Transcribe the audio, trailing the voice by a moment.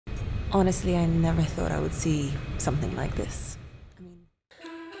Honestly, I never thought I would see something like this.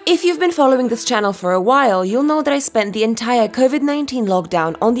 If you've been following this channel for a while, you'll know that I spent the entire COVID-19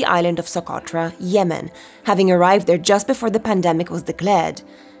 lockdown on the island of Socotra, Yemen, having arrived there just before the pandemic was declared.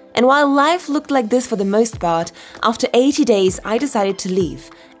 And while life looked like this for the most part, after 80 days I decided to leave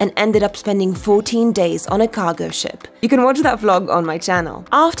and ended up spending 14 days on a cargo ship. You can watch that vlog on my channel.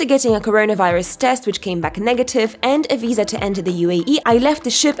 After getting a coronavirus test which came back negative and a visa to enter the UAE, I left the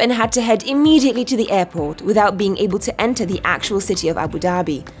ship and had to head immediately to the airport without being able to enter the actual city of Abu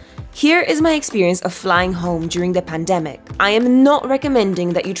Dhabi. Here is my experience of flying home during the pandemic. I am not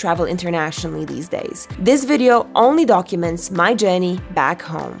recommending that you travel internationally these days. This video only documents my journey back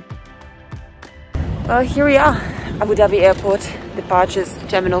home. Well, here we are, Abu Dhabi Airport, departures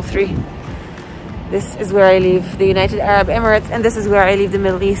Terminal 3. This is where I leave the United Arab Emirates, and this is where I leave the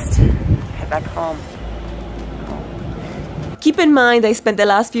Middle East. Head back home. Keep in mind, I spent the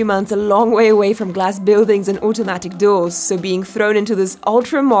last few months a long way away from glass buildings and automatic doors, so being thrown into this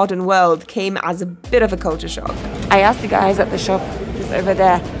ultra-modern world came as a bit of a culture shock. I asked the guys at the shop just over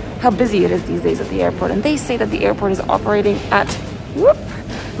there how busy it is these days at the airport, and they say that the airport is operating at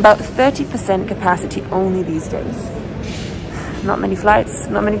about 30% capacity only these days. Not many flights,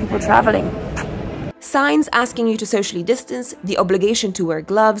 not many people traveling. Signs asking you to socially distance, the obligation to wear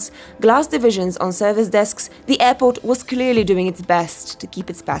gloves, glass divisions on service desks, the airport was clearly doing its best to keep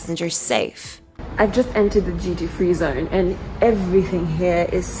its passengers safe. I've just entered the duty-free zone and everything here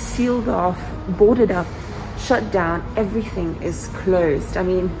is sealed off, boarded up, shut down, everything is closed. I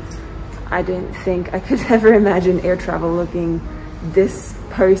mean, I don't think I could ever imagine air travel looking this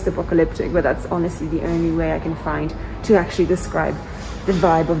post-apocalyptic, but that's honestly the only way I can find to actually describe the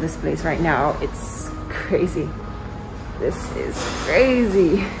vibe of this place right now. It's crazy. This is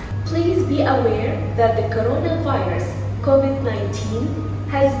crazy. Please be aware that the coronavirus, COVID-19,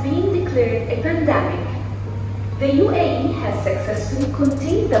 has been declared a pandemic. The UAE has successfully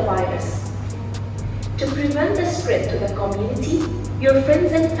contained the virus. To prevent the spread to the community, your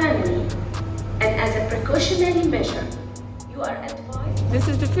friends and family, and as a precautionary measure, you are advised. This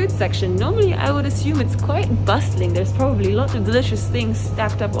is the food section. Normally I would assume it's quite bustling. There's probably lots of delicious things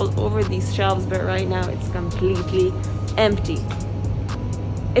stacked up all over these shelves, but right now it's completely empty.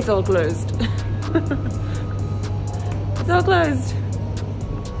 It's all closed. It's all closed.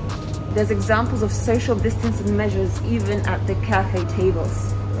 There's examples of social distancing measures even at the cafe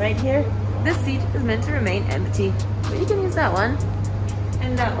tables. Right here, this seat is meant to remain empty, but you can use that one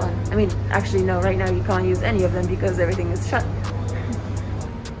and that one. I mean, actually no, right now you can't use any of them because everything is shut.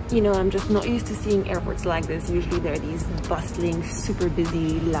 You know, I'm just not used to seeing airports like this. Usually there are these bustling, super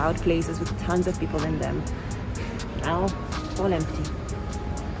busy, loud places with tons of people in them. Now, all empty.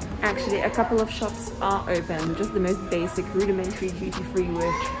 Actually, a couple of shops are open, just the most basic, rudimentary duty-free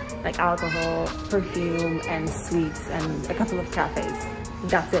with like alcohol, perfume, and sweets, and a couple of cafes.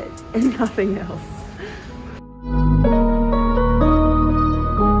 That's it, and nothing else.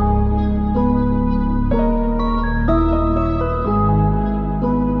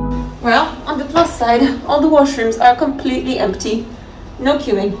 Well, on the plus side, all the washrooms are completely empty. No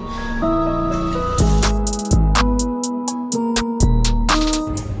queuing.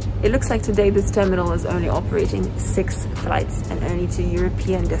 It looks like today this terminal is only operating 6 flights and only to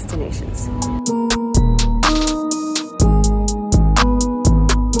European destinations.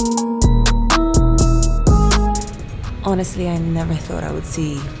 Honestly, I never thought I would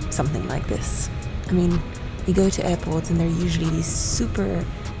see something like this. I mean, you go to airports and they're usually these super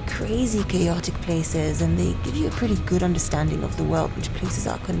crazy, chaotic places, and they give you a pretty good understanding of the world, which places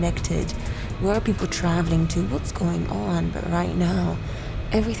are connected, where are people traveling to, what's going on. But right now,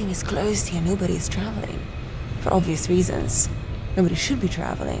 everything is closed here, nobody is traveling. For obvious reasons. Nobody should be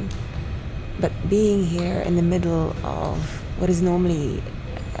traveling. But being here in the middle of what is normally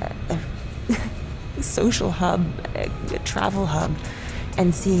a social hub, a travel hub,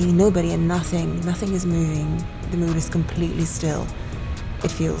 and seeing nobody and nothing is moving, the mood is completely still. It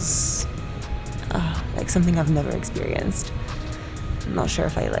feels like something I've never experienced. I'm not sure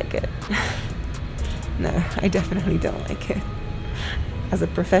if I like it. No, I definitely don't like it. As a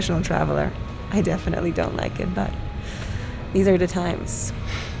professional traveler, I definitely don't like it, but these are the times.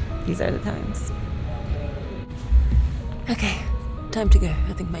 These are the times. Okay, time to go.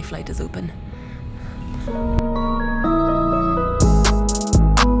 I think my flight is open.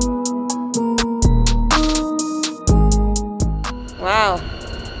 Wow,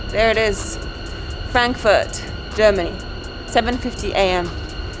 there it is. Frankfurt, Germany, 7:50 a.m.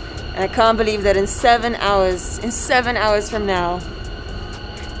 And I can't believe that in 7 hours from now,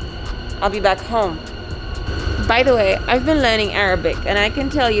 I'll be back home. By the way, I've been learning Arabic and I can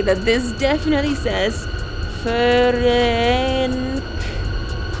tell you that this definitely says Frankfurt.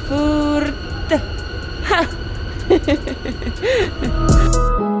 Ha!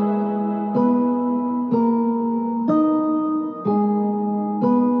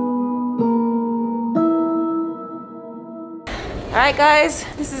 Alright guys,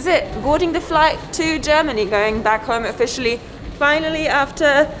 this is it. Boarding the flight to Germany, going back home officially, finally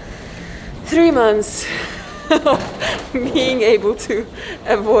after 3 months of being able to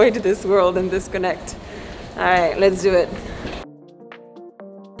avoid this world and disconnect. Alright, let's do it.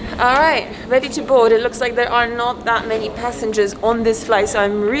 Alright, ready to board. It looks like there are not that many passengers on this flight, so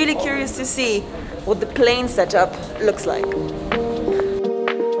I'm really curious to see what the plane setup looks like.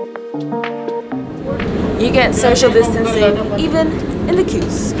 You get social distancing even in the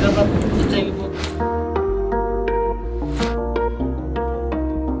queues.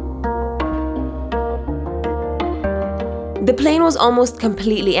 The plane was almost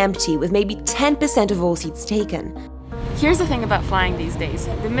completely empty, with maybe 10% of all seats taken. Here's the thing about flying these days.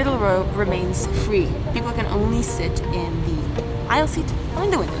 The middle row remains free. People can only sit in the aisle seat or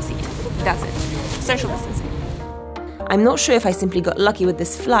in the window seat. That's it. Social distancing. I'm not sure if I simply got lucky with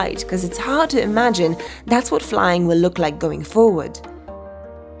this flight, because it's hard to imagine that's what flying will look like going forward.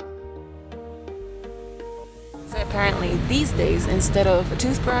 So apparently these days, instead of a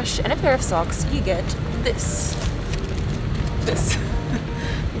toothbrush and a pair of socks, you get this.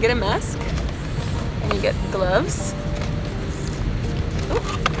 You get a mask, and you get gloves,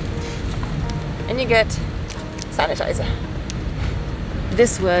 and you get sanitizer.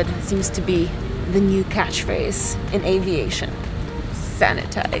 This word seems to be the new catchphrase in aviation.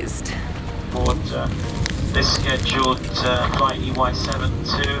 Sanitized. Board this scheduled flight EY7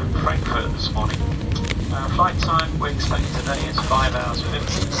 to Frankfurt this morning. Flight time we expect today is 5 hours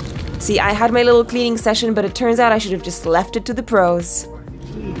 50. See, I had my little cleaning session, but it turns out I should have just left it to the pros.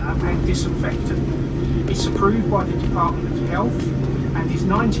 Cleaner and disinfectant. It's approved by the Department of Health and is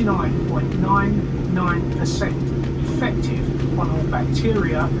 99.99% effective on all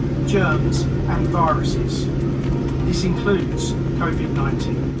bacteria, germs and viruses. This includes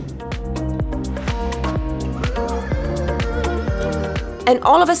COVID-19. And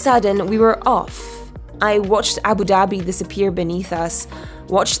all of a sudden, we were off. I watched Abu Dhabi disappear beneath us,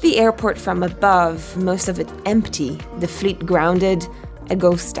 watched the airport from above, most of it empty, the fleet grounded, a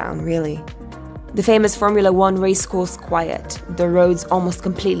ghost town really. The famous Formula 1 racecourse quiet, the roads almost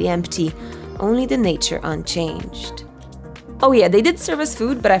completely empty, only the nature unchanged. Oh yeah, they did serve us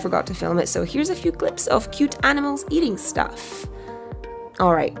food, but I forgot to film it, so here's a few clips of cute animals eating stuff.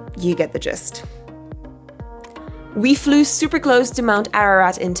 Alright, you get the gist. We flew super close to Mount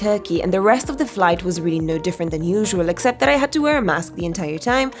Ararat in Turkey, and the rest of the flight was really no different than usual, except that I had to wear a mask the entire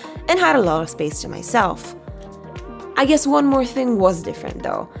time and had a lot of space to myself. I guess one more thing was different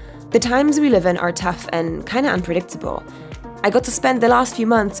though. The times we live in are tough and kinda unpredictable. I got to spend the last few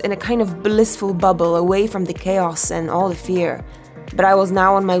months in a kind of blissful bubble away from the chaos and all the fear. But I was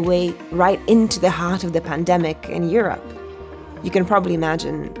now on my way right into the heart of the pandemic in Europe. You can probably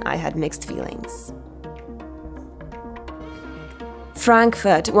imagine I had mixed feelings.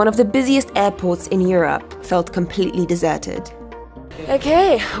 Frankfurt, one of the busiest airports in Europe, felt completely deserted.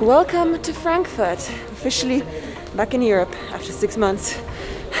 Okay, welcome to Frankfurt. Officially back in Europe after 6 months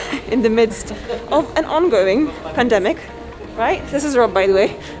in the midst of an ongoing pandemic. Right? This is Rob, by the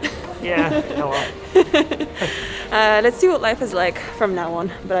way. Yeah, hello. Let's see what life is like from now on,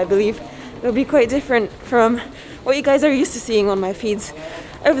 but I believe it'll be quite different from what you guys are used to seeing on my feeds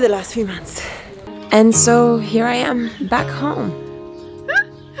over the last few months. And so here I am, back home.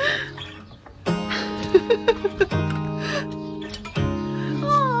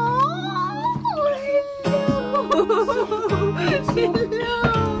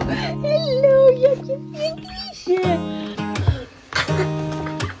 Hello, jakie piękniejsze.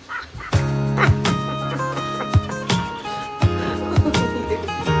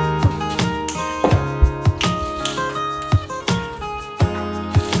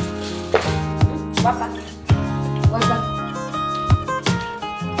 Łapa. Łapa.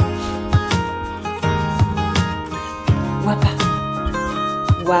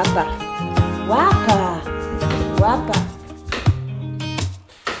 Łapa. Łapa. Łapa.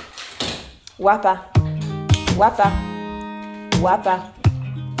 Łapa. Łapa. Łapa. Łapa.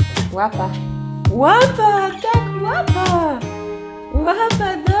 Łapa. Łapa, tak, łapa.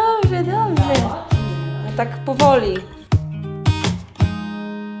 Łapa, dobrze, dobrze. A tak powoli.